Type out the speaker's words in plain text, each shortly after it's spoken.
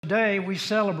Today we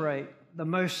celebrate the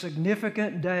most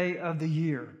significant day of the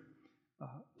year.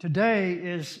 Today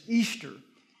is Easter.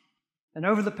 And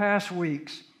over the past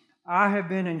weeks, I have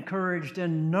been encouraged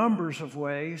in numbers of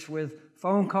ways with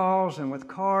phone calls and with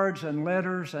cards and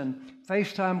letters and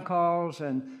FaceTime calls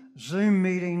and Zoom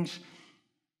meetings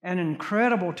and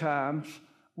incredible times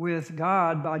with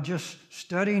God by just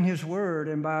studying His Word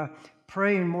and by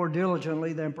praying more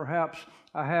diligently than perhaps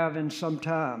I have in some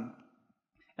time.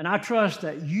 And I trust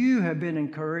that you have been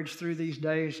encouraged through these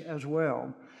days as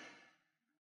well.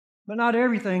 But not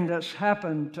everything that's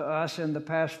happened to us in the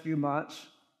past few months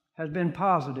has been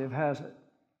positive, has it?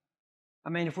 I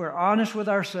mean, if we're honest with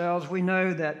ourselves, we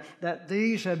know that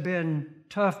these have been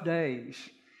tough days.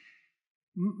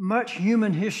 Much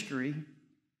human history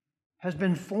has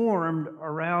been formed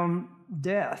around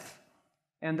death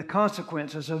and the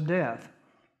consequences of death.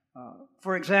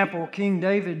 For example, King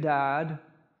David died,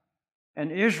 and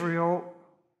Israel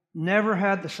never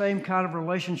had the same kind of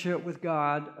relationship with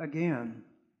God again.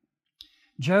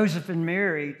 Joseph and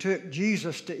Mary took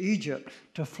Jesus to Egypt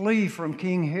to flee from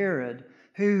King Herod,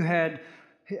 who had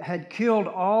killed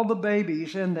all the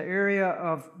babies in the area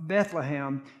of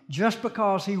Bethlehem just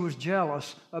because he was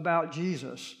jealous about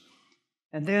Jesus.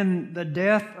 And then the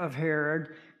death of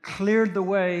Herod cleared the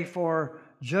way for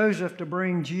Joseph to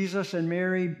bring Jesus and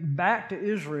Mary back to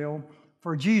Israel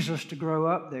for Jesus to grow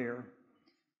up there.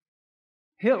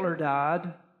 Hitler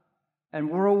died,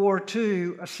 and World War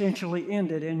II essentially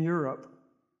ended in Europe.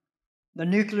 The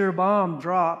nuclear bomb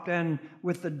dropped, and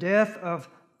with the death of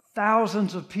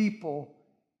thousands of people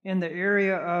in the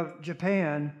area of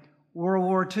Japan, World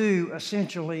War II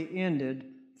essentially ended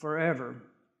forever.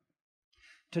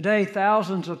 Today,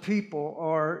 thousands of people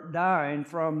are dying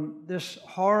from this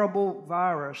horrible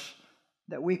virus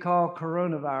that we call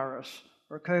coronavirus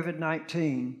or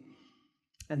COVID-19.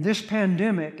 And this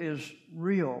pandemic is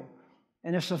real,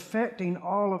 and it's affecting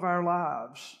all of our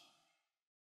lives.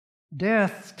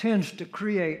 Death tends to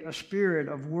create a spirit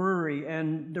of worry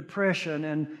and depression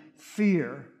and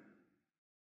fear.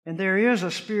 And there is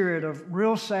a spirit of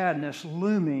real sadness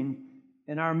looming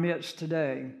in our midst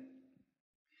today.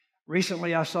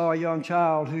 Recently, I saw a young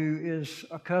child who is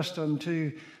accustomed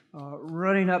to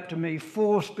running up to me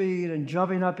full speed and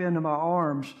jumping up into my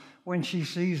arms when she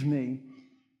sees me.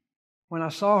 When I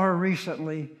saw her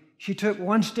recently, she took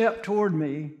one step toward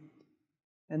me,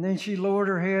 and then she lowered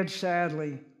her head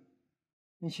sadly,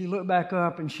 and she looked back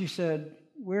up and she said,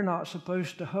 "We're not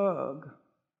supposed to hug."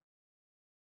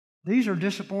 These are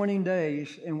disappointing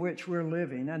days in which we're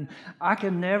living, and I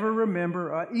can never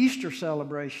remember an Easter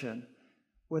celebration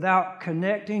without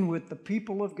connecting with the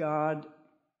people of God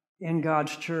in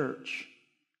God's church.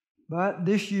 But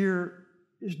this year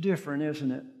is different,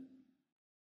 isn't it?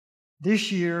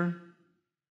 This year,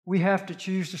 we have to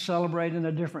choose to celebrate in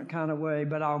a different kind of way,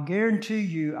 but I'll guarantee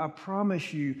you, I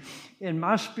promise you, in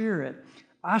my spirit,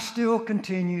 I still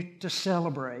continue to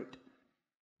celebrate.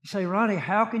 You say, "Ronnie,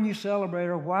 how can you celebrate,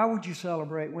 or why would you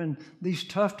celebrate when these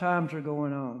tough times are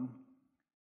going on?"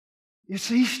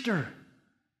 It's Easter.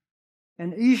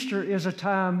 And Easter is a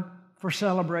time for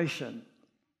celebration.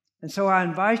 And so I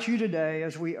invite you today,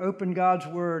 as we open God's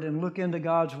Word and look into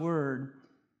God's Word,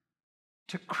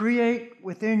 to create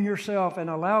within yourself and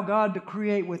allow God to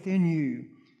create within you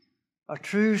a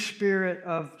true spirit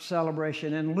of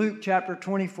celebration. In Luke chapter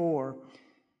 24,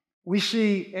 we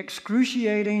see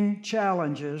excruciating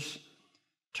challenges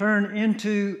turn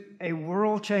into a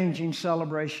world-changing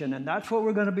celebration, and that's what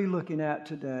we're going to be looking at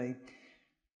today.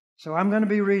 So I'm going to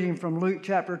be reading from Luke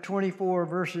chapter 24,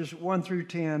 verses 1 through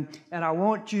 10, and I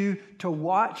want you to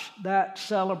watch that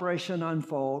celebration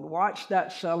unfold. Watch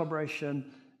that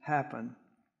celebration happen.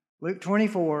 Luke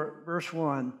 24, verse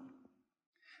 1.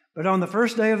 But on the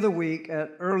first day of the week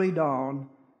at early dawn,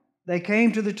 they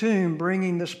came to the tomb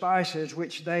bringing the spices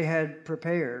which they had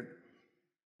prepared.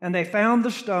 And they found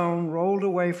the stone rolled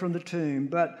away from the tomb.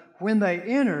 But when they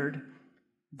entered,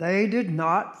 they did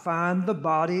not find the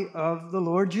body of the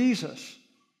Lord Jesus.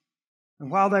 And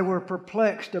while they were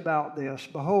perplexed about this,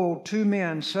 behold, two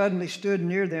men suddenly stood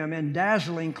near them in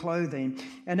dazzling clothing.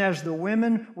 And as the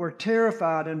women were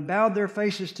terrified and bowed their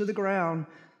faces to the ground,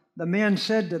 the men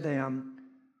said to them,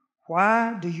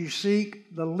 "Why do you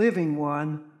seek the living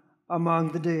one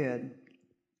among the dead?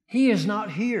 He is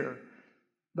not here,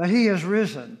 but he has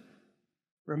risen.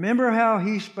 Remember how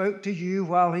he spoke to you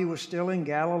while he was still in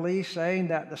Galilee, saying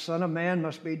that the Son of Man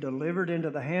must be delivered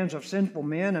into the hands of sinful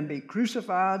men and be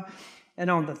crucified, and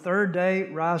on the third day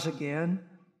rise again?"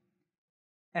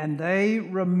 And they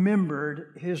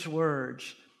remembered his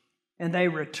words. And they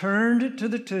returned to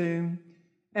the tomb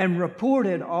and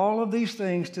reported all of these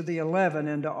things to the 11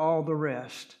 and to all the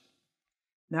rest.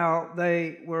 Now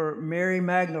they were Mary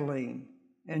Magdalene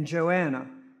and Joanna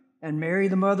and Mary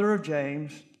the mother of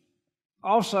James.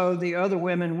 Also the other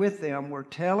women with them were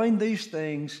telling these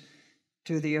things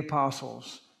to the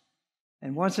apostles.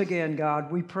 And once again,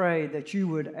 God, we pray that you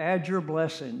would add your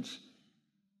blessings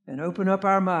and open up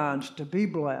our minds to be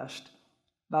blessed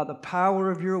by the power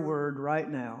of your word right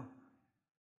now.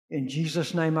 In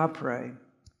Jesus' name I pray.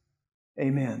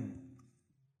 Amen.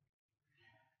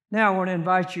 Now I want to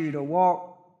invite you to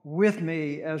walk with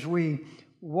me as we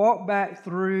walk back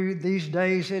through these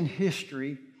days in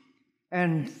history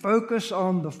and focus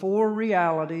on the four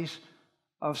realities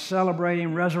of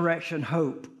celebrating resurrection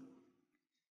hope.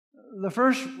 The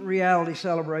first reality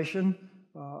celebration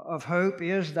of hope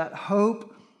is that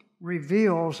hope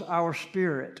reveals our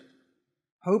spirit.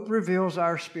 Hope reveals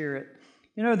our spirit.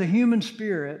 You know, the human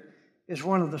spirit is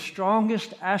one of the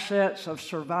strongest assets of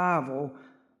survival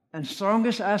and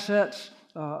strongest assets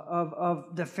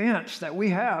of defense that we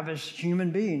have as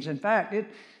human beings. In fact, it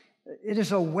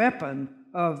is a weapon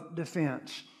of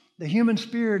defense. The human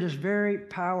spirit is very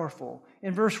powerful.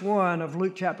 In verse 1 of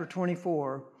Luke chapter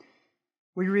 24,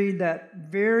 we read that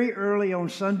very early on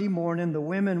Sunday morning, the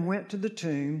women went to the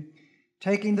tomb,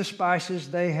 taking the spices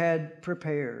they had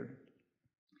prepared.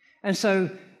 And so,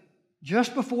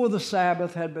 just before the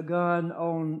Sabbath had begun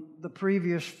on the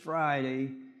previous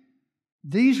Friday,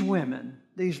 these women,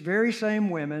 these very same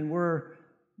women, were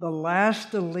the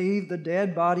last to leave the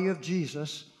dead body of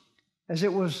Jesus as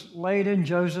it was laid in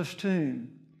Joseph's tomb.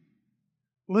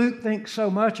 Luke thinks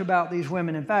so much about these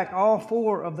women. In fact, all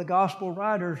four of the gospel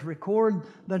writers record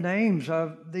the names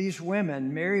of these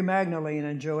women, Mary Magdalene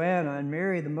and Joanna and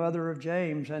Mary, the mother of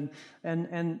James,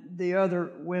 and the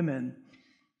other women.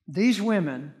 These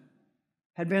women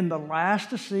had been the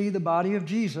last to see the body of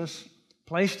Jesus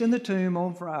placed in the tomb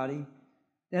on Friday.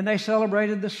 Then they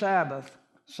celebrated the Sabbath,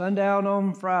 sundown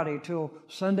on Friday till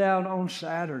sundown on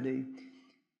Saturday.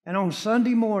 And on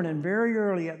Sunday morning, very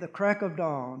early at the crack of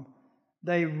dawn,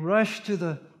 they rushed to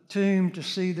the tomb to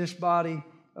see this body,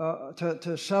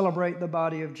 to celebrate the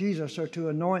body of Jesus, or to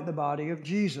anoint the body of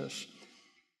Jesus.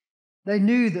 They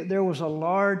knew that there was a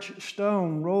large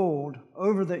stone rolled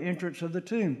over the entrance of the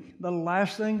tomb. The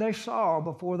last thing they saw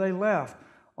before they left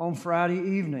on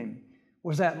Friday evening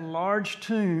was that large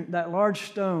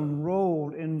stone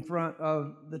rolled in front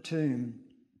of the tomb.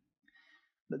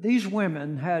 But these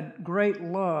women had great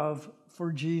love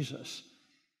for Jesus.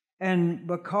 And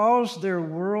because their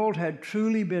world had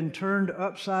truly been turned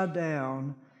upside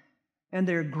down and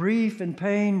their grief and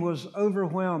pain was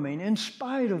overwhelming, in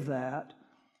spite of that,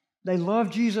 they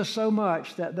loved Jesus so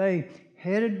much that they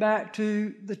headed back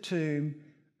to the tomb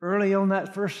early on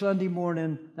that first Sunday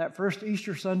morning, that first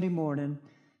Easter Sunday morning,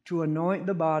 to anoint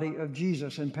the body of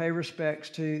Jesus and pay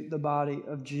respects to the body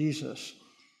of Jesus.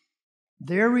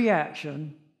 Their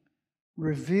reaction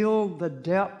revealed the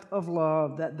depth of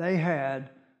love that they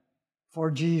had for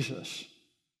Jesus.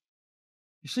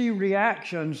 You see,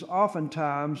 reactions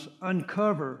oftentimes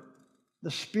uncover the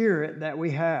spirit that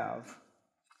we have.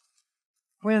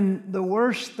 When the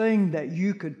worst thing that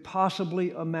you could possibly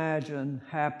imagine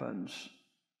happens,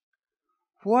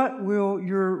 what will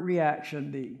your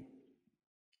reaction be?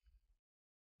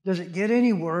 Does it get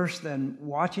any worse than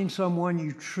watching someone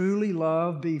you truly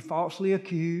love be falsely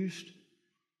accused,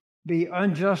 be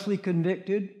unjustly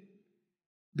convicted,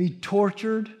 be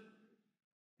tortured,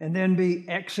 and then be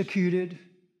executed?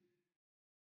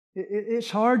 It's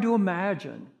hard to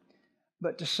imagine.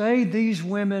 But to say these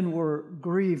women were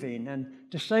grieving,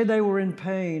 and to say they were in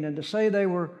pain, and to say they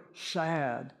were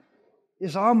sad,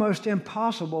 is almost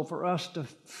impossible for us to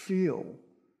feel.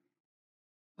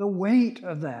 The weight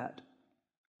of that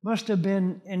must have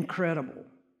been incredible.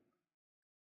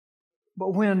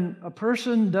 But when a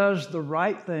person does the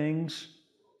right things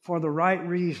for the right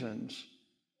reasons,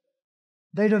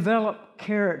 they develop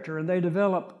character and they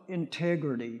develop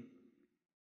integrity.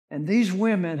 And these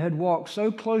women had walked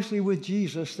so closely with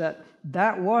Jesus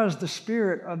that was the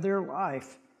spirit of their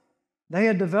life. They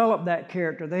had developed that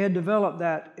character. They had developed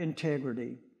that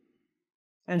integrity.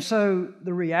 And so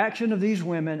the reaction of these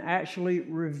women actually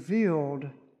revealed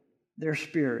their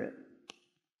spirit.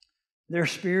 Their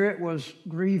spirit was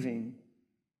grieving.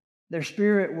 Their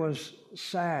spirit was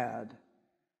sad.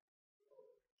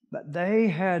 But they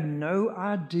had no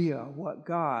idea what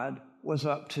God was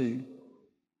up to.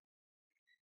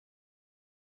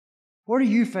 What are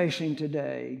you facing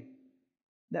today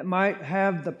that might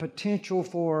have the potential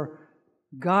for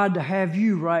God to have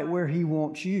you right where He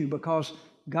wants you? Because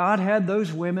God had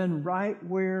those women right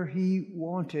where He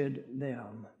wanted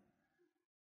them.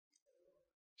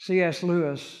 C.S.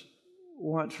 Lewis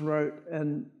once wrote,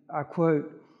 and I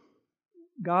quote,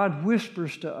 "God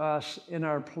whispers to us in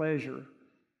our pleasure,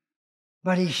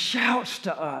 but He shouts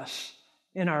to us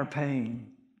in our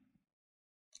pain."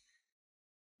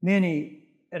 Many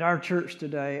at our church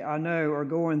today, I know, are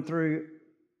going through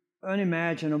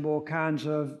unimaginable kinds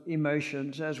of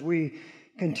emotions as we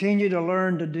continue to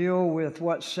learn to deal with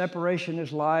what separation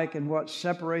is like and what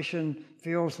separation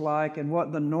feels like and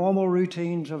what the normal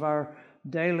routines of our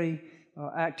daily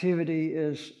activity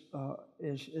is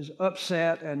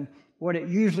upset and what it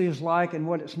usually is like and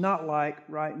what it's not like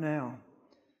right now.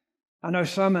 I know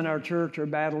some in our church are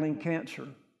battling cancer.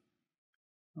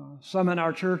 Some in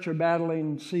our church are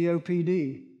battling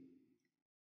COPD.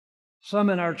 Some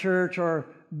in our church are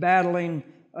battling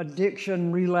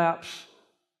addiction, relapse,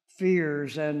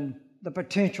 fears, and the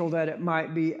potential that it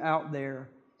might be out there.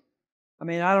 I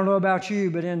mean, I don't know about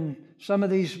you, but in some of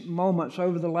these moments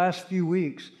over the last few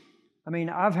weeks,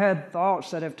 I've had thoughts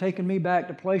that have taken me back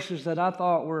to places that I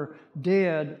thought were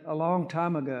dead a long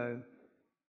time ago.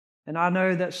 And I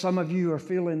know that some of you are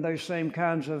feeling those same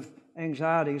kinds of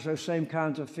anxieties, those same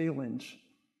kinds of feelings.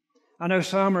 I know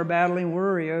some are battling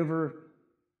worry over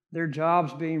their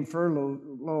jobs being furloughed,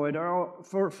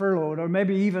 or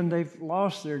maybe even they've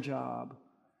lost their job.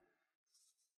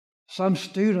 Some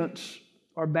students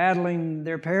are battling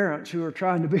their parents who are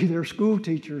trying to be their school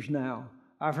teachers now.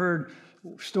 I've heard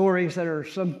stories that are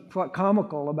somewhat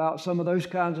comical about some of those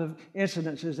kinds of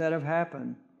incidences that have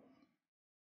happened.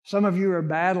 Some of you are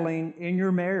battling in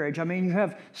your marriage. You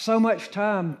have so much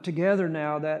time together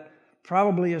now that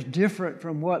probably is different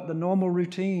from what the normal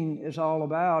routine is all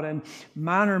about, and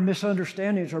minor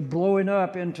misunderstandings are blowing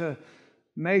up into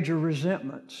major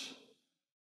resentments.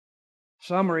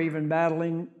 Some are even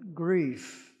battling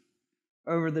grief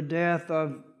over the death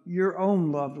of your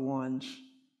own loved ones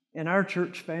in our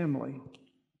church family.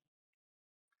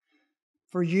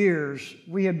 For years,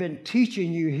 we have been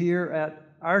teaching you here at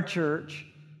our church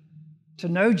to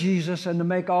know Jesus and to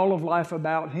make all of life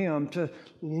about Him, to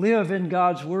live in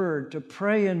God's Word, to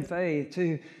pray in faith,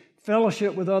 to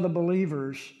fellowship with other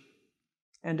believers,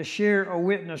 and to share a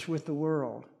witness with the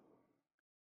world.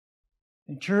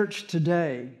 In church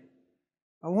today,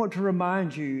 I want to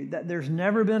remind you that there's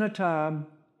never been a time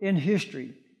in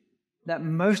history that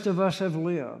most of us have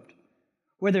lived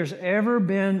where there's ever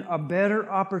been a better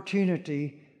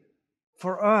opportunity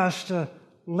for us to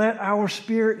let our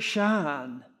spirit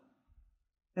shine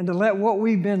and to let what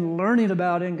we've been learning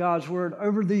about in God's Word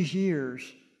over these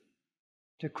years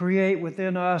to create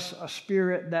within us a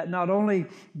spirit that not only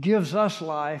gives us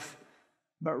life,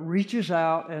 but reaches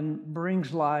out and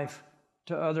brings life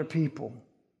to other people.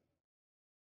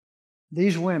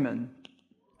 These women,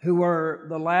 who were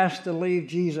the last to leave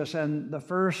Jesus and the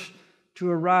first to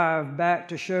arrive back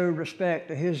to show respect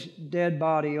to His dead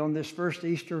body on this first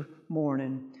Easter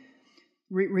morning,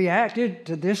 reacted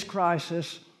to this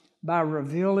crisis by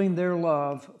revealing their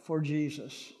love for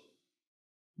Jesus.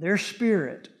 Their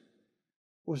spirit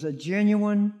was a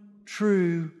genuine,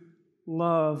 true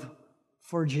love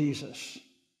for Jesus.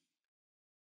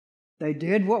 They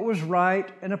did what was right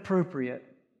and appropriate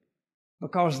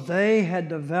because they had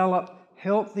developed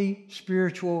healthy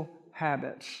spiritual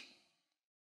habits.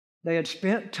 They had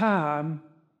spent time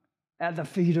at the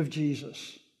feet of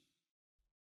Jesus.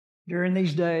 During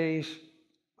these days,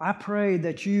 I pray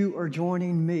that you are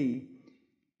joining me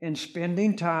in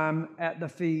spending time at the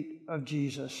feet of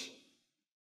Jesus,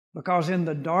 because in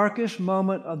the darkest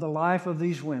moment of the life of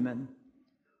these women,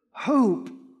 hope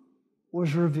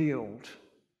was revealed.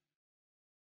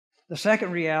 The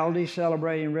second reality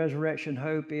celebrating resurrection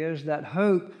hope is that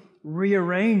hope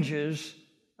rearranges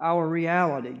our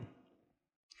reality.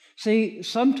 See,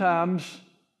 sometimes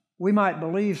we might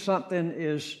believe something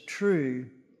is true,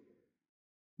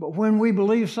 but when we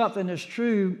believe something is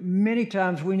true, many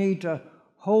times we need to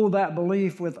hold that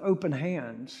belief with open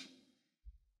hands.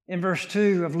 In verse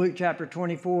 2 of Luke chapter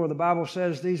 24, the Bible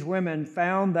says these women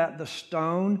found that the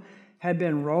stone had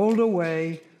been rolled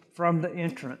away from the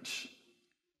entrance.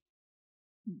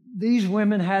 These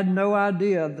women had no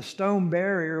idea the stone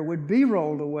barrier would be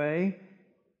rolled away,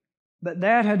 but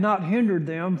that had not hindered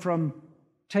them from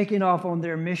taking off on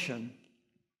their mission.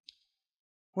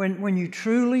 When you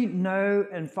truly know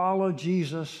and follow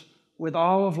Jesus with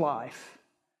all of life,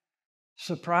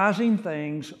 surprising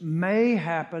things may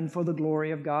happen for the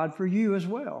glory of God for you as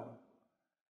well.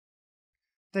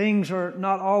 Things are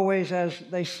not always as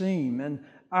they seem, and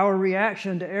our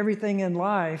reaction to everything in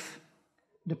life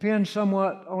depends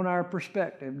somewhat on our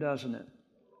perspective, doesn't it?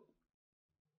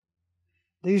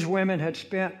 These women had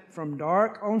spent from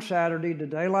dark on Saturday to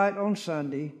daylight on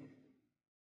Sunday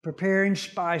preparing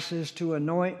spices to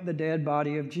anoint the dead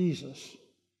body of Jesus.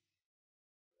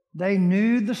 They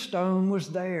knew the stone was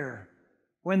there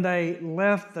when they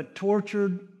left the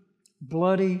tortured,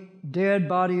 bloody, dead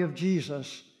body of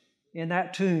Jesus in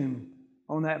that tomb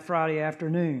on that Friday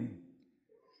afternoon.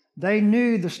 They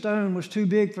knew the stone was too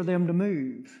big for them to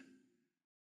move.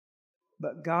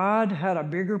 But God had a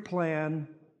bigger plan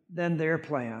than their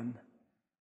plan.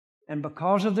 And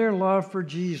because of their love for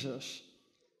Jesus,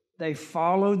 they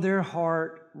followed their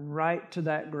heart right to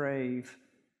that grave.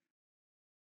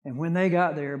 And when they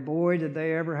got there, boy, did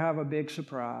they ever have a big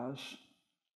surprise.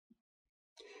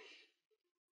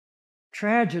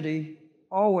 Tragedy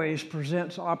always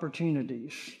presents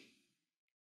opportunities.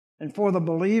 And for the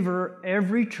believer,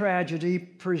 every tragedy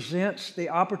presents the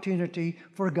opportunity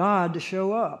for God to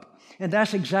show up. And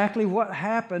that's exactly what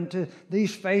happened to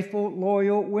these faithful,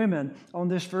 loyal women on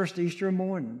this first Easter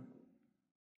morning.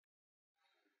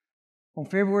 On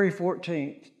February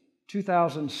 14th,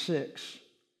 2006,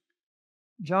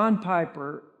 John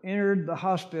Piper entered the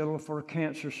hospital for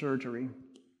cancer surgery.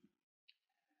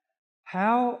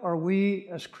 How are we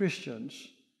as Christians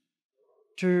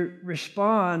to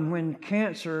respond when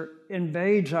cancer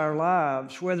invades our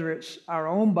lives, whether it's our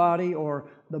own body or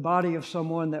the body of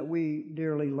someone that we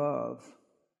dearly love?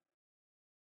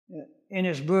 In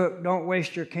his book, Don't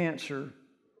Waste Your Cancer,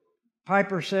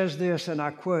 Piper says this, and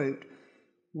I quote,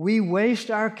 "We waste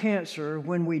our cancer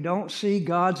when we don't see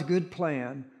God's good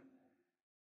plan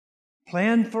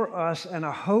for us and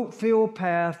a hope-filled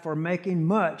path for making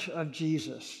much of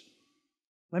Jesus."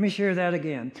 Let me share that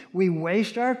again. We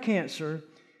waste our cancer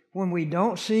when we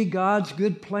don't see God's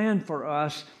good plan for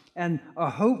us and a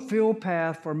hope-filled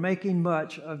path for making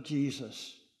much of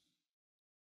Jesus.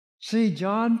 See,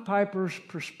 John Piper's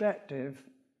perspective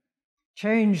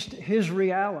changed his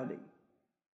reality.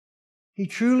 He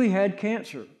truly had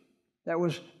cancer that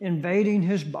was invading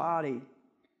his body.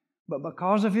 But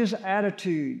because of his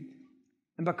attitude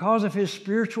and because of his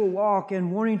spiritual walk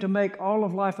and wanting to make all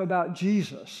of life about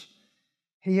Jesus,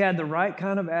 he had the right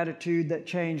kind of attitude that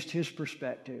changed his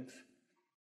perspective.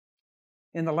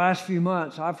 In the last few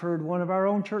months, I've heard one of our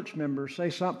own church members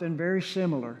say something very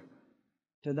similar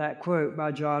to that quote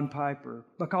by John Piper,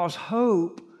 because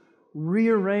hope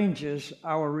rearranges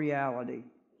our reality.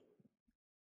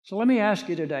 So let me ask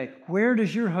you today, where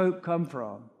does your hope come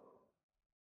from?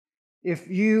 If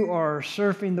you are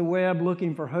surfing the web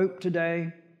looking for hope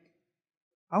today,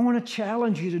 I want to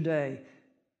challenge you today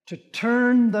to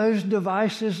turn those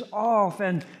devices off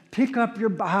and pick up your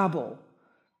Bible.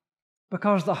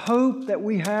 Because the hope that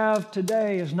we have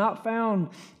today is not found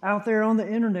out there on the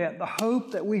internet. The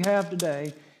hope that we have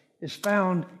today is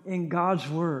found in God's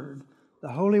Word,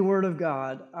 the Holy Word of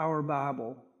God, our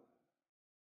Bible.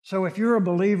 So if you're a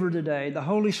believer today, the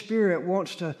Holy Spirit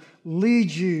wants to lead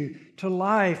you to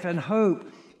life and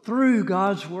hope through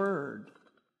God's Word.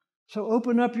 So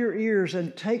open up your ears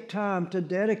and take time to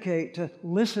dedicate to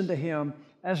listen to Him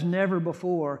as never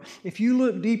before. If you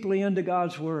look deeply into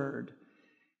God's Word,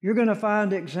 you're going to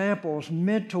find examples,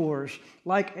 mentors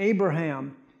like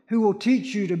Abraham, who will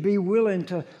teach you to be willing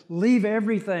to leave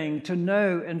everything to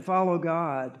know and follow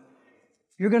God.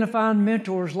 You're going to find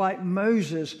mentors like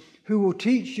Moses, who will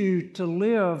teach you to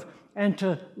live and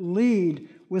to lead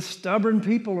with stubborn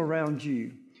people around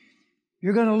you.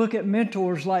 You're going to look at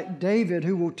mentors like David,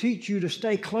 who will teach you to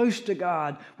stay close to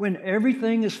God when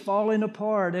everything is falling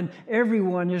apart and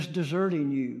everyone is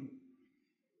deserting you.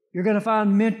 You're going to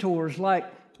find mentors like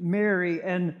Mary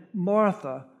and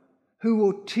Martha, who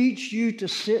will teach you to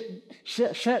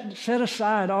set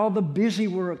aside all the busy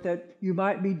work that you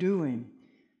might be doing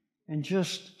and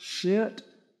just sit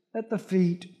at the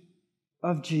feet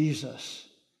of Jesus.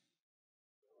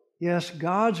 Yes,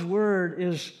 God's Word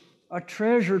is a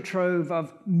treasure trove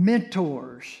of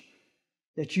mentors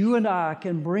that you and I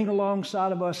can bring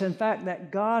alongside of us. In fact,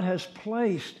 that God has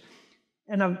placed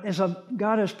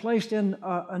God has placed in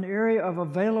an area of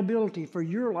availability for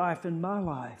your life and my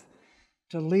life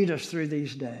to lead us through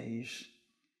these days.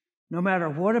 No matter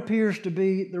what appears to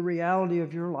be the reality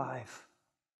of your life,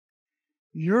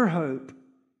 your hope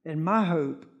and my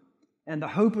hope and the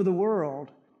hope of the world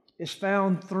is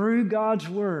found through God's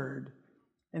Word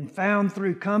and found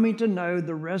through coming to know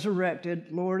the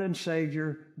resurrected Lord and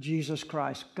Savior, Jesus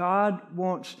Christ. God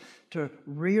wants to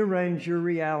rearrange your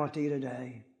reality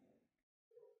today.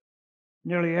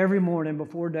 Nearly every morning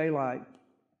before daylight,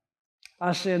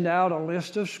 I send out a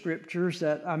list of scriptures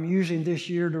that I'm using this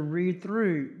year to read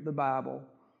through the Bible.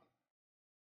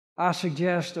 I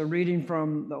suggest a reading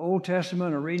from the Old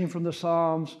Testament, a reading from the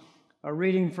Psalms, a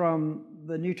reading from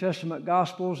the New Testament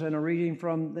Gospels, and a reading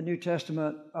from the New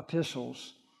Testament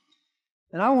epistles.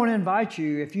 And I want to invite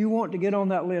you, if you want to get on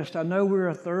that list, I know we're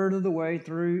a third of the way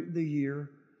through the year,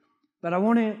 but I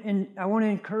want to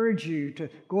encourage you to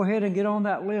go ahead and get on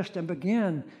that list and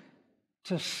begin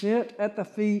to sit at the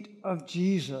feet of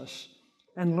Jesus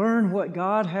and learn what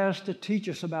God has to teach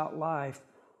us about life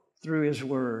through His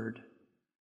Word.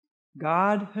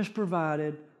 God has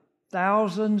provided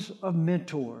thousands of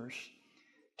mentors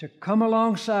to come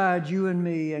alongside you and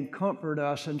me and comfort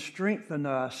us and strengthen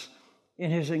us in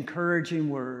His encouraging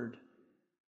Word.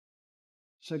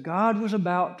 So God was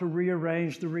about to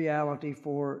rearrange the reality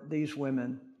for these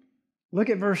women. Look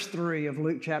at verse 3 of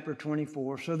Luke chapter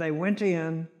 24. So they went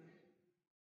in,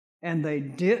 and they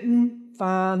didn't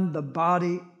find the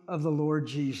body of the Lord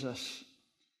Jesus.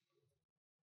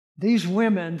 These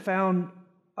women found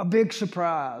a big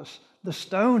surprise. The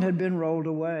stone had been rolled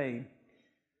away.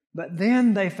 But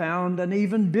then they found an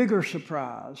even bigger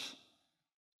surprise.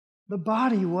 The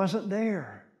body wasn't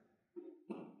there.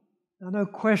 I know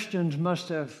questions must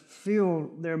have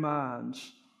filled their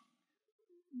minds.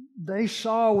 They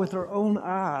saw with their own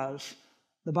eyes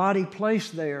the body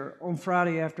placed there on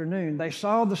Friday afternoon. They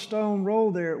saw the stone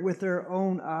rolled there with their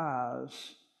own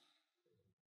eyes.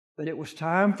 But it was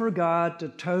time for God to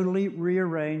totally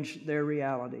rearrange their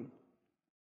reality.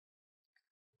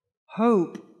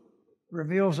 Hope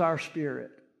reveals our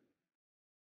spirit.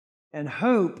 And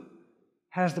hope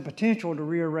has the potential to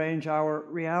rearrange our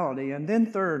reality. And then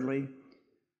thirdly,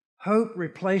 hope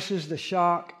replaces the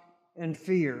shock and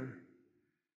fear.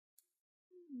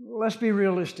 Let's be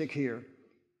realistic here.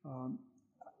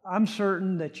 I'm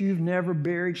certain that you've never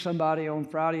buried somebody on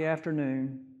Friday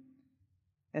afternoon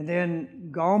and then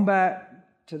gone back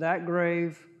to that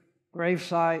grave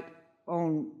site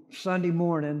on Sunday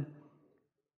morning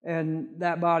and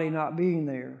that body not being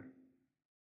there.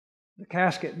 The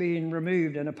casket being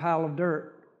removed and a pile of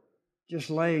dirt just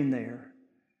laying there.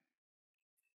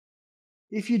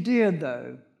 If you did,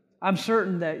 though, I'm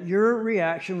certain that your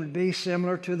reaction would be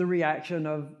similar to the reaction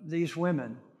of these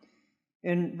women.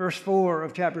 In verse 4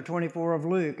 of chapter 24 of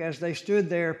Luke, as they stood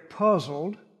there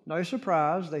puzzled, no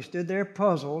surprise, they stood there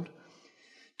puzzled,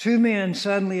 two men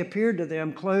suddenly appeared to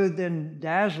them, clothed in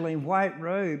dazzling white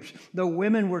robes. The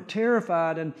women were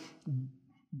terrified and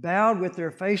bowed with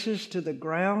their faces to the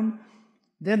ground.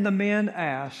 Then the men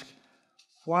asked,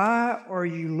 "Why are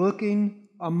you looking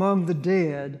among the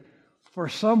dead for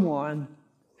someone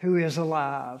who is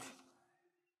alive?"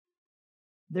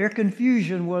 Their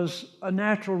confusion was a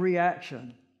natural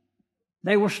reaction.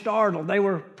 They were startled. They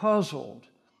were puzzled.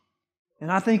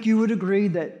 And I think you would agree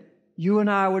that you and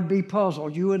I would be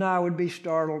puzzled. You and I would be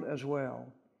startled as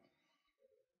well.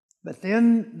 But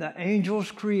then the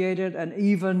angels created an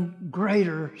even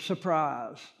greater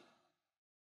surprise.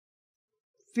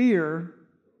 Fear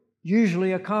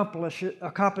usually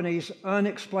accompanies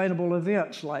unexplainable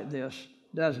events like this,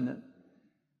 doesn't it?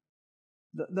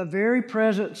 The very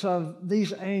presence of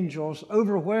these angels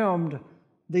overwhelmed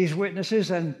these witnesses,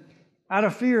 and out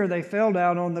of fear they fell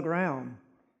down on the ground.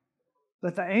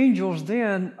 But the angels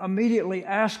then immediately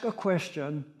asked a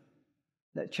question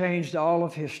that changed all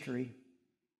of history.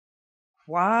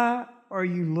 Why are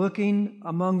you looking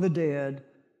among the dead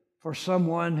for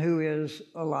someone who is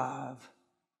alive?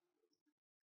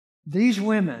 These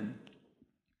women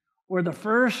were the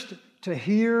first to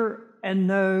hear and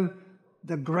know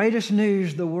the greatest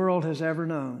news the world has ever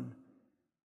known.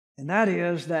 And that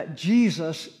is that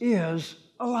Jesus is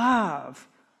alive.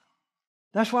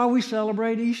 That's why we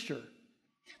celebrate Easter.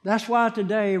 That's why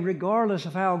today, regardless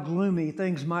of how gloomy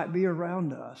things might be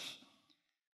around us,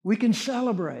 we can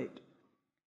celebrate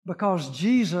because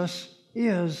Jesus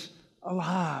is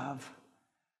alive.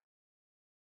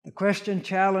 The question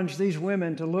challenged these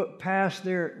women to look past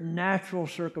their natural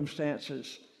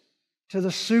circumstances to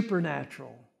the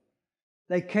supernatural.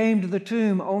 They came to the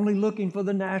tomb only looking for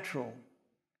the natural,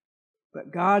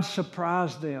 but God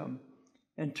surprised them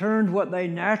and turned what they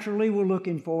naturally were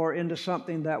looking for into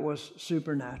something that was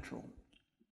supernatural.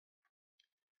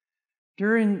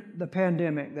 During the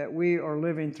pandemic that we are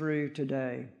living through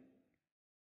today,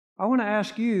 I want to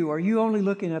ask you, are you only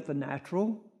looking at the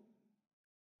natural?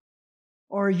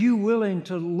 Or are you willing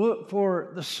to look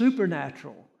for the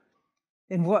supernatural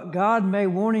in what God may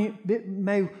want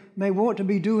to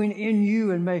be doing in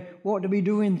you and may want to be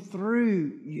doing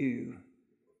through you?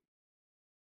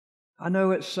 I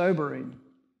know it's sobering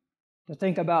to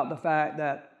think about the fact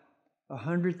that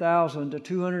 100,000 to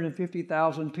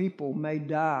 250,000 people may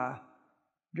die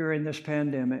during this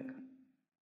pandemic.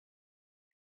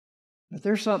 But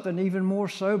there's something even more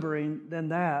sobering than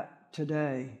that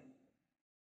today.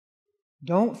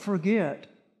 Don't forget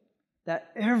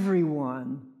that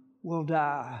everyone will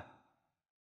die.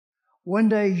 One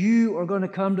day you are going to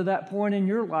come to that point in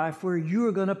your life where you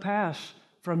are going to pass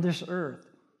from this earth.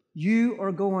 You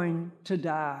are going to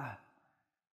die.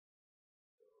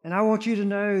 And I want you to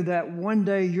know that one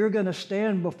day you're going to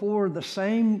stand before the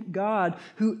same God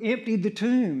who emptied the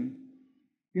tomb.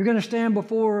 You're going to stand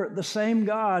before the same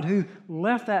God who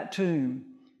left that tomb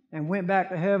and went back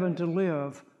to heaven to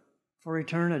live for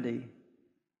eternity.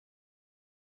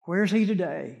 Where's He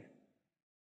today?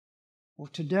 Well,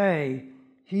 today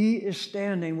He is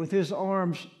standing with His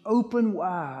arms open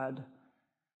wide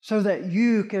so that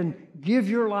you can give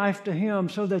your life to Him,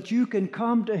 so that you can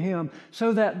come to Him,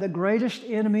 so that the greatest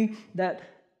enemy that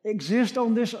exists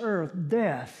on this earth,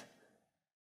 death,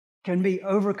 can be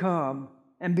overcome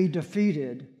and be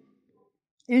defeated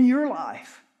in your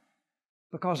life.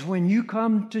 Because when you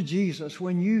come to Jesus,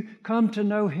 when you come to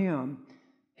know Him,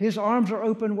 His arms are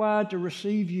open wide to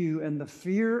receive you, and the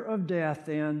fear of death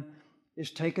then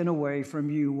is taken away from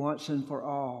you once and for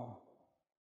all.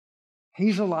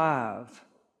 He's alive.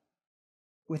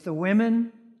 With the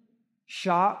women,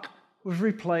 shock was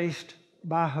replaced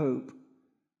by hope.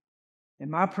 And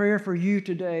my prayer for you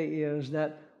today is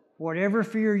that whatever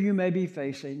fear you may be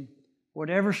facing,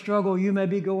 whatever struggle you may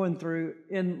be going through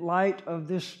in light of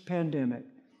this pandemic,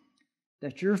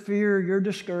 that your fear, your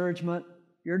discouragement,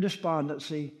 your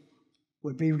despondency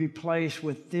would be replaced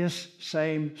with this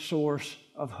same source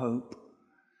of hope.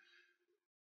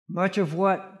 Much of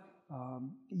what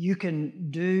you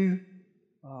can do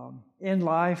in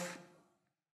life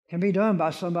can be done by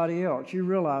somebody else. You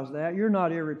realize that. You're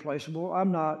not irreplaceable.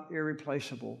 I'm not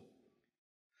irreplaceable.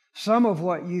 Some of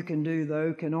what you can do,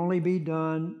 though, can only be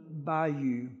done by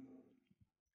you.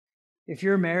 If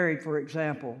you're married, for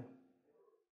example,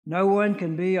 no one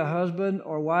can be a husband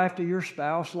or wife to your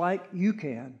spouse like you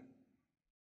can.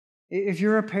 If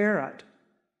you're a parent,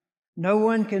 no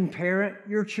one can parent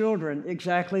your children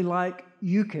exactly like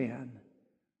you can.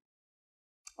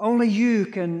 Only you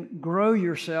can grow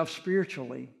yourself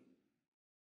spiritually.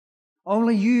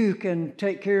 Only you can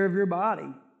take care of your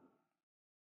body.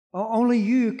 Only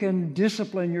you can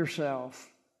discipline yourself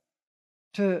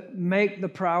to make the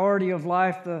priority of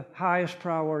life the highest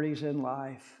priorities in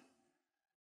life.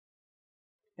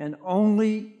 And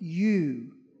only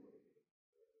you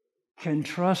can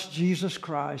trust Jesus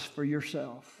Christ for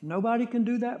yourself. Nobody can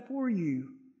do that for you.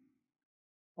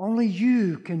 Only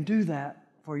you can do that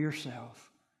for yourself.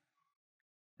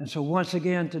 And so once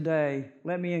again today,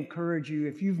 let me encourage you,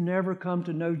 if you've never come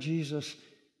to know Jesus,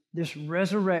 this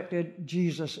resurrected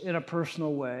Jesus in a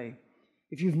personal way,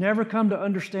 if you've never come to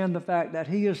understand the fact that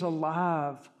He is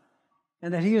alive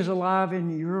and that He is alive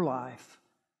in your life,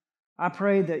 I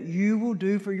pray that you will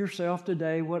do for yourself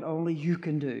today what only you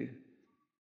can do.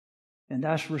 And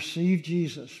that's receive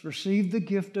Jesus, receive the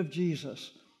gift of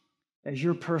Jesus as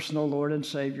your personal Lord and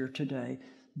Savior today.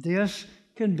 This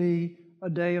can be a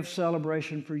day of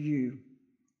celebration for you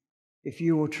if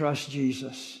you will trust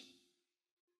Jesus.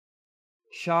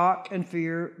 Shock and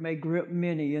fear may grip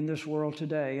many in this world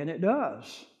today, and it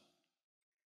does.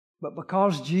 But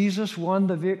because Jesus won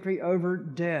the victory over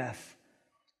death,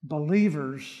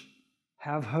 believers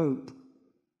have hope.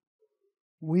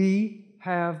 We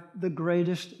have the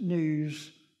greatest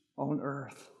news on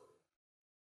earth.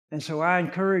 And so I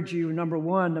encourage you, number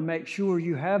one, to make sure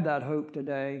you have that hope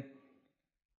today.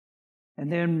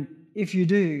 And then, if you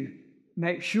do,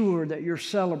 make sure that you're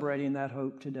celebrating that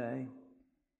hope today.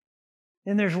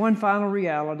 And there's one final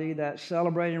reality that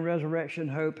celebrating resurrection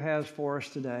hope has for us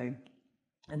today,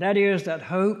 and that is that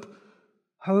hope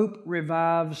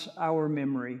revives our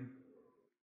memory.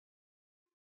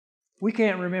 We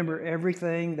can't remember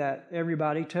everything that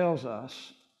everybody tells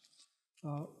us.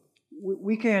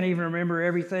 We can't even remember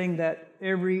everything that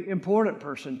every important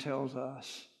person tells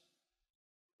us.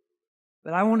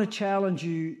 But I want to challenge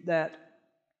you that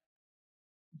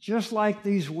just like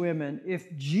these women,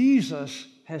 if Jesus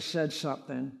has said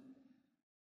something,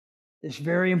 it's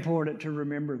very important to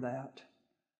remember that.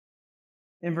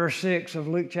 In verse 6 of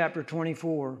Luke chapter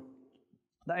 24,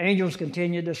 the angels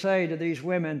continued to say to these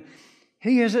women,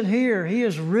 "He isn't here. He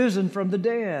is risen from the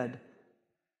dead.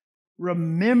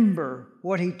 Remember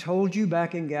what He told you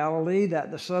back in Galilee, that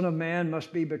the Son of Man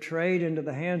must be betrayed into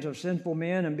the hands of sinful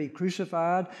men and be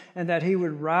crucified, and that He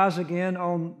would rise again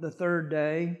on the third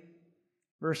day."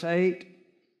 Verse 8,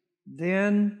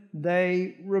 then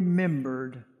they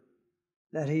remembered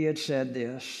that He had said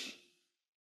this.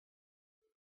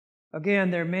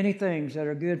 Again, there are many things that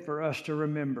are good for us to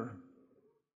remember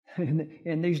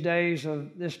in these days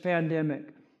of this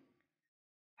pandemic.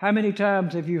 How many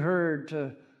times have you heard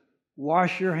to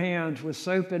wash your hands with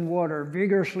soap and water,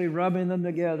 vigorously rubbing them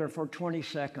together for 20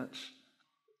 seconds?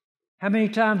 How many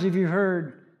times have you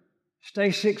heard,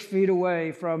 stay 6 feet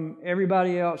away from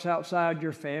everybody else outside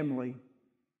your family?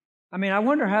 I mean, I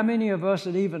wonder how many of us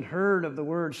had even heard of the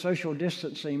word social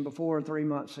distancing before 3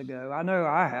 months ago. I know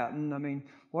I hadn't. I mean,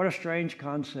 what a strange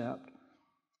concept.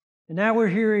 And now we're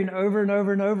hearing over and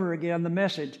over and over again the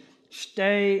message,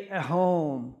 stay at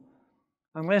home.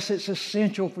 Unless it's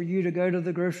essential for you to go to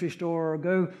the grocery store or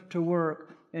go to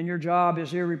work and your job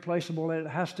is irreplaceable and it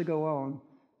has to go on,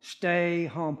 stay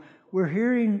home. We're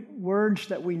hearing words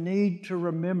that we need to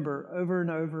remember over and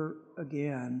over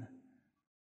again.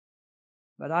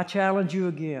 But I challenge you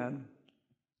again,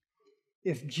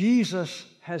 if Jesus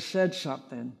has said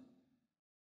something,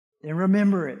 then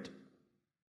remember it.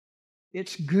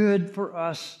 It's good for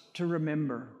us to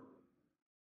remember.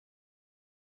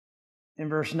 In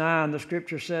verse 9, the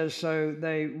scripture says, so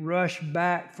they rushed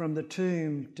back from the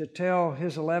tomb to tell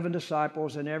his 11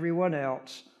 disciples and everyone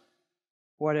else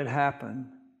what had happened.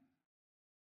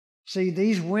 See,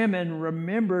 these women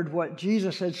remembered what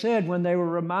Jesus had said when they were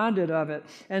reminded of it.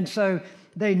 And so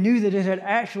they knew that it had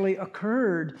actually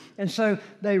occurred. And so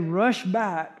they rushed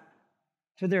back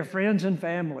to their friends and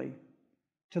family,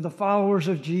 to the followers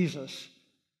of Jesus,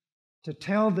 to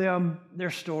tell them their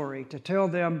story, to tell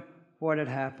them what had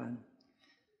happened.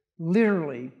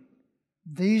 Literally,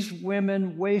 these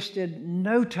women wasted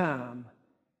no time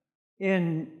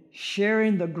in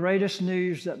sharing the greatest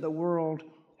news that the world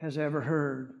has ever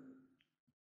heard.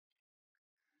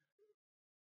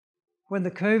 When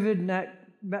the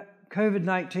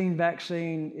COVID-19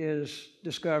 vaccine is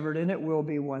discovered, and it will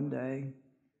be one day,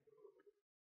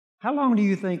 how long do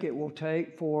you think it will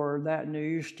take for that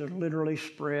news to literally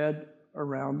spread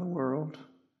around the world?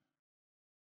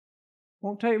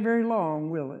 Won't take very long,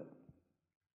 will it?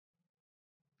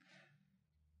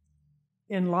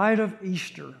 In light of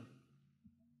Easter,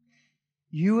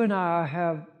 you and I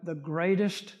have the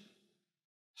greatest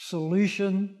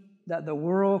solution that the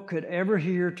world could ever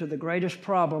hear to the greatest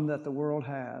problem that the world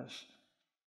has,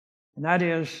 and that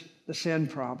is the sin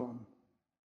problem.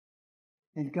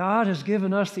 And God has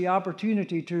given us the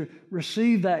opportunity to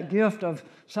receive that gift of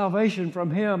salvation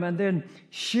from Him and then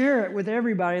share it with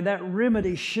everybody, that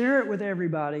remedy, share it with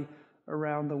everybody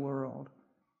around the world.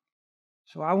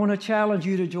 So I want to challenge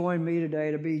you to join me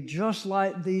today to be just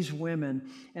like these women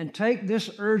and take this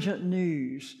urgent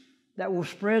news that will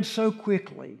spread so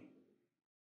quickly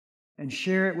and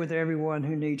share it with everyone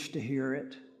who needs to hear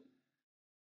it.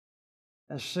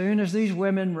 As soon as these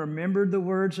women remembered the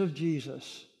words of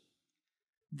Jesus,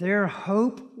 their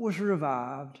hope was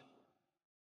revived,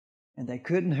 and they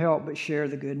couldn't help but share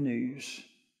the good news.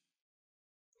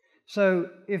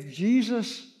 So if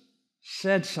Jesus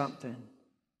said something,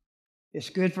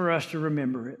 it's good for us to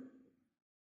remember it.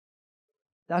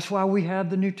 That's why we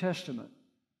have the New Testament.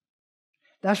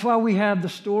 That's why we have the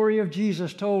story of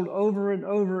Jesus told over and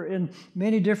over in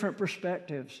many different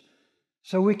perspectives,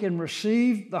 so we can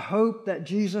receive the hope that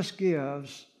Jesus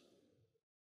gives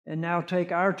and now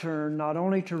take our turn not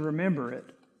only to remember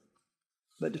it,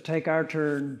 but to take our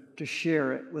turn to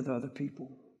share it with other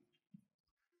people.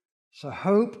 So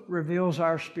hope reveals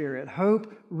our spirit.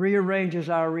 Hope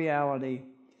rearranges our reality.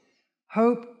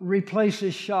 Hope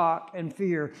replaces shock and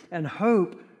fear, and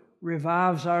hope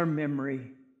revives our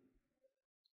memory.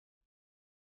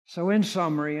 So in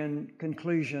summary and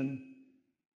conclusion,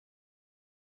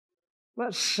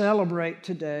 let's celebrate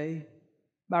today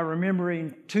by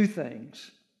remembering two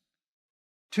things,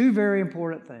 two very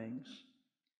important things.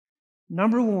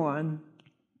 Number one,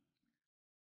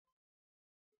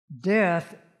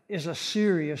 death is a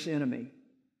serious enemy.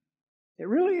 It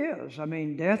really is. I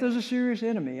mean, death is a serious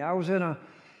enemy. I was in a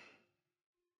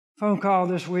phone call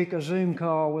this week, a Zoom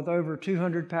call with over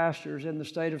 200 pastors in the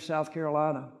state of South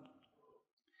Carolina.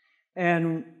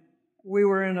 And we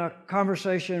were in a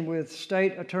conversation with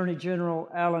State Attorney General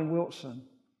Alan Wilson.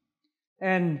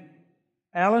 And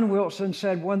Alan Wilson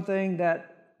said one thing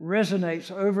that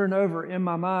resonates over and over in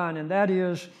my mind, and that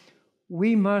is,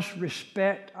 we must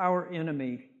respect our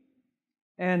enemy.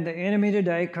 And the enemy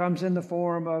today comes in the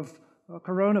form of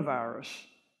coronavirus.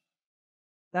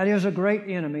 That is a great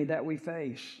enemy that we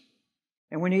face,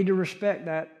 and we need to respect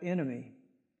that enemy.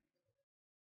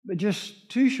 But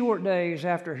just 2 short days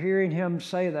after hearing him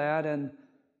say that and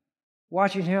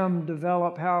watching him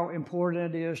develop how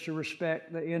important it is to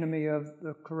respect the enemy of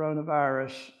the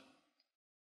coronavirus,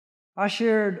 I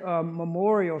shared a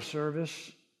memorial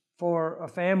service for a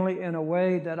family in a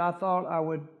way that I thought I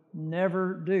would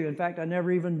never do. In fact, I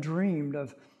never even dreamed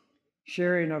of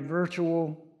sharing a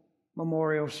virtual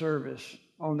memorial service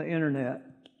on the internet.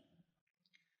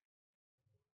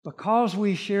 Because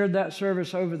we shared that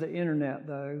service over the internet,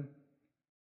 though,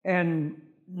 and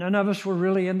none of us were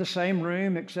really in the same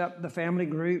room except the family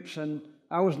groups, and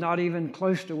I was not even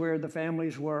close to where the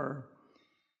families were.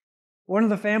 One of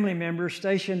the family members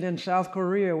stationed in South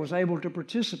Korea was able to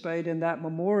participate in that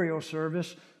memorial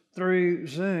service through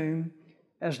Zoom,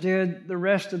 as did the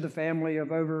rest of the family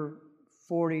of over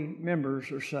 40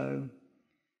 members or so.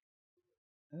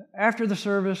 After the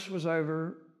service was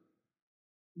over,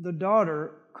 the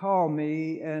daughter called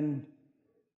me and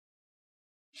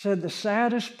said the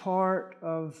saddest part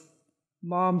of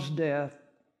Mom's death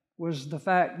was the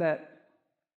fact that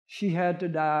she had to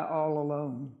die all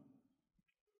alone.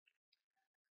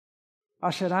 I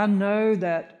said, I know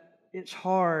that it's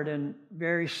hard and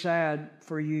very sad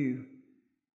for you.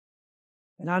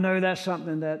 And I know that's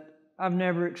something that I've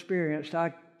never experienced.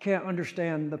 I can't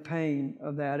understand the pain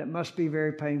of that. It must be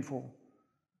very painful.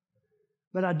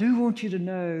 But I do want you to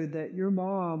know that your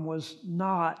mom was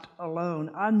not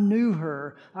alone. I knew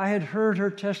her. I had heard her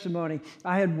testimony.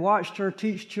 I had watched her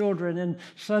teach children in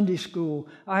Sunday school.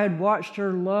 I had watched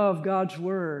her love God's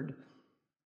Word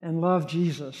and love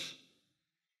Jesus.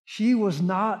 She was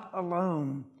not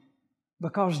alone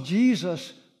because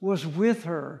Jesus was with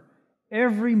her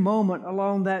every moment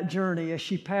along that journey as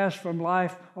she passed from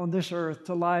life on this earth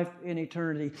to life in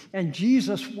eternity. And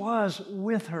Jesus was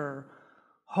with her,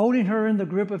 holding her in the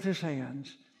grip of His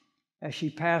hands as she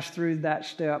passed through that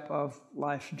step of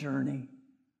life's journey.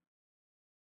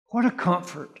 What a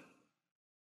comfort.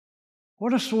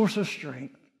 What a source of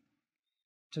strength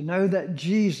to know that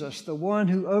Jesus, the one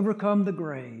who overcome the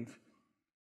grave,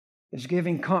 is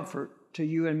giving comfort to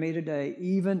you and me today,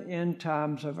 even in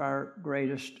times of our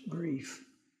greatest grief.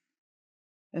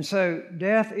 And so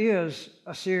death is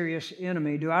a serious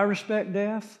enemy. Do I respect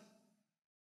death?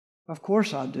 Of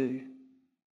course I do.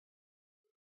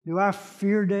 Do I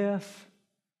fear death?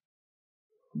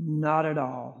 Not at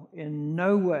all. In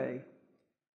no way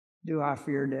do I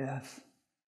fear death.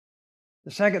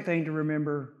 The second thing to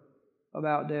remember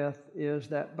about death is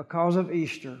that because of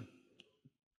Easter,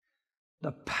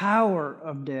 the power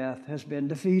of death has been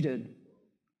defeated.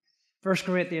 1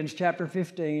 Corinthians chapter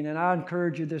 15, and I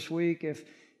encourage you this week, if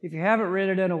you haven't read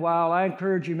it in a while, I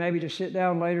encourage you maybe to sit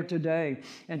down later today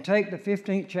and take the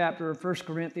 15th chapter of 1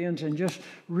 Corinthians and just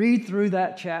read through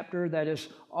that chapter that is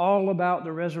all about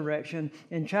the resurrection.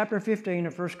 In chapter 15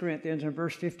 of 1 Corinthians and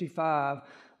verse 55,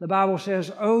 the Bible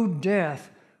says, "O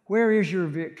death, where is your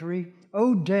victory?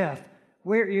 O death,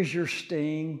 where is your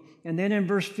sting?" And then in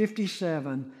verse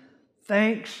 57,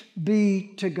 "Thanks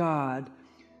be to God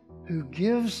who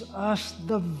gives us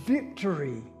the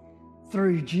victory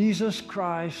through Jesus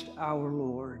Christ our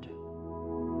Lord."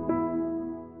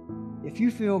 If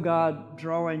you feel God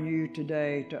drawing you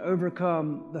today to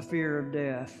overcome the fear of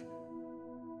death,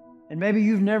 and maybe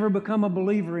you've never become a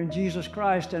believer in Jesus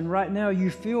Christ, and right now you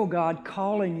feel God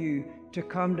calling you to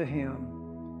come to Him,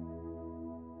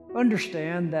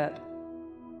 understand that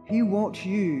He wants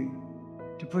you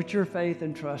to put your faith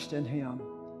and trust in Him.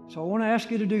 So I want to ask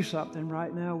you to do something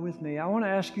right now with me. I want to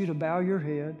ask you to bow your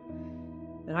head,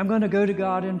 and I'm going to go to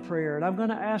God in prayer, and I'm going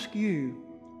to ask you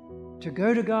to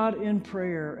go to God in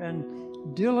prayer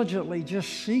and diligently just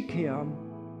seek Him.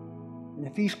 And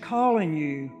if He's calling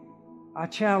you, I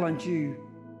challenge you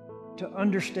to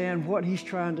understand what He's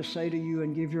trying to say to you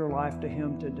and give your life to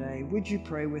Him today. Would you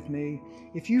pray with me?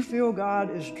 If you feel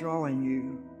God is drawing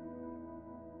you,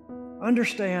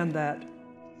 understand that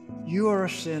you are a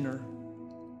sinner,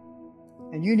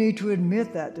 and you need to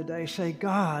admit that today. Say,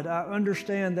 "God, I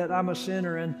understand that I'm a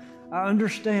sinner, and I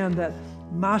understand that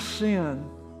my sin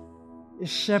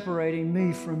is separating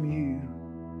me from you.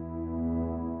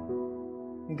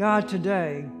 And God,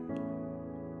 today,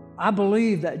 I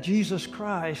believe that Jesus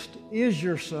Christ is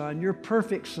your Son, your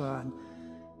perfect Son,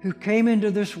 who came into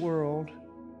this world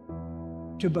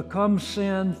to become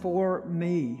sin for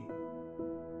me.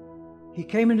 He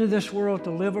came into this world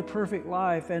to live a perfect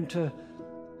life and to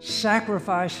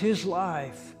sacrifice His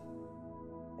life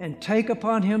and take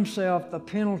upon Himself the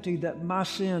penalty that my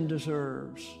sin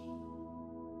deserves.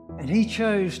 And He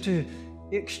chose to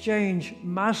exchange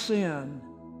my sin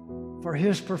for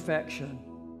His perfection.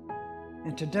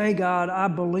 And today, God, I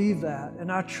believe that, and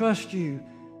I trust You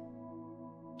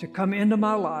to come into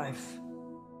my life.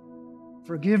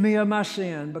 Forgive me of my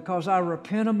sin. Because I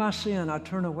repent of my sin, I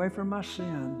turn away from my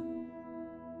sin.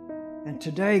 And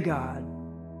today, God,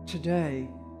 today,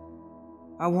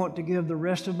 I want to give the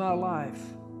rest of my life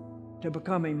to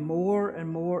becoming more and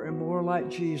more and more like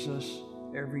Jesus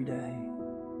every day.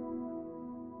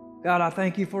 God, I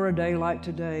thank You for a day like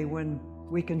today when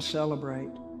we can celebrate.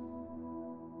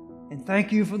 And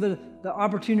thank You for the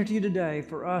opportunity today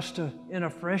for us to, in a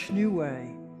fresh new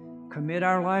way, commit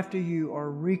our life to you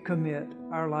or recommit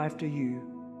our life to you,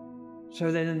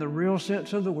 so that in the real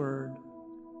sense of the word,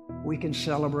 we can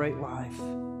celebrate life.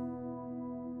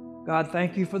 God,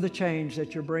 thank you for the change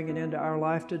that you're bringing into our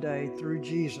life today through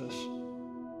Jesus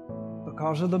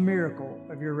because of the miracle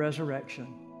of your resurrection.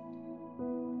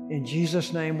 In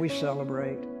Jesus' name we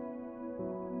celebrate.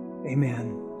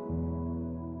 Amen.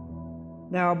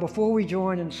 Now, before we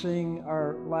join and sing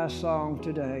our last song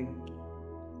today,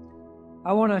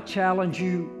 I want to challenge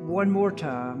you one more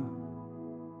time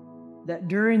that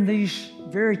during these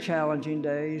very challenging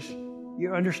days,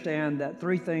 you understand that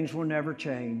three things will never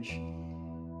change.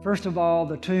 First of all,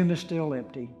 the tomb is still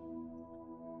empty.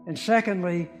 And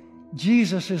secondly,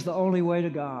 Jesus is the only way to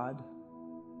God.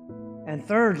 And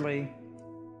thirdly,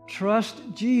 trust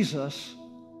Jesus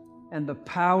and the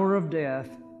power of death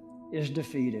is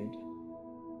defeated.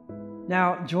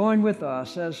 Now, join with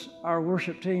us as our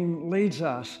worship team leads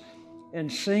us in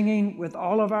singing with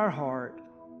all of our heart,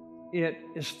 "It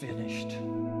is finished."